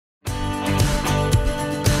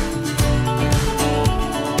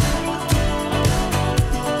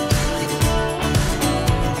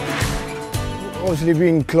obviously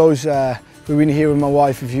being close, we've been here with my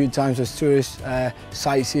wife a few times as tourists,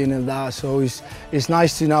 sightseeing and that, so it's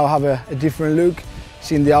nice to now have a different look,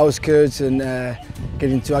 seeing the outskirts and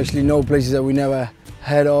getting to actually know places that we never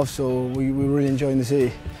heard of, so we're really enjoying the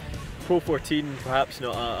city. Pro 14, perhaps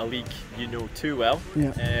not a league you know too well.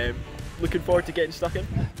 Yeah. Looking forward to getting stuck in?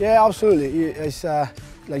 Yeah, absolutely. It's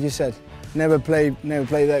like you said, never played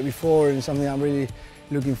that before, and something I'm really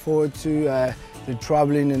looking forward to. The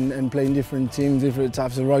travelling and playing different teams, different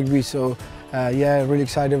types of rugby. So yeah, really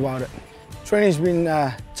excited about it. Training's been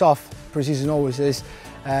tough, pre-season always is,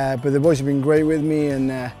 but the boys have been great with me, and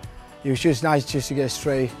it was just nice just to get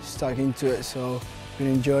straight stuck into it. So been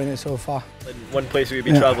enjoying it so far. And one place we've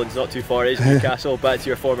been travelling is not too far is Newcastle, back to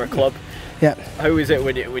your former club. Yeah. How was it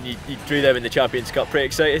when you drew them in the Champions Cup? Pretty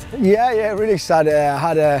excited? Yeah, really excited. I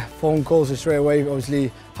had a phone call so straight away,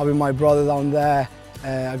 obviously having my brother down there.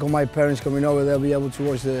 I got my parents coming over, they'll be able to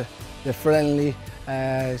watch the friendly.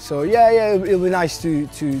 So yeah, it'll be nice to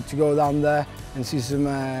go down there and see some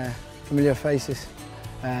familiar faces.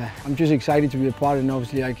 I'm just excited to be a part, and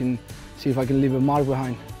obviously I can see if I can leave a mark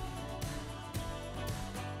behind.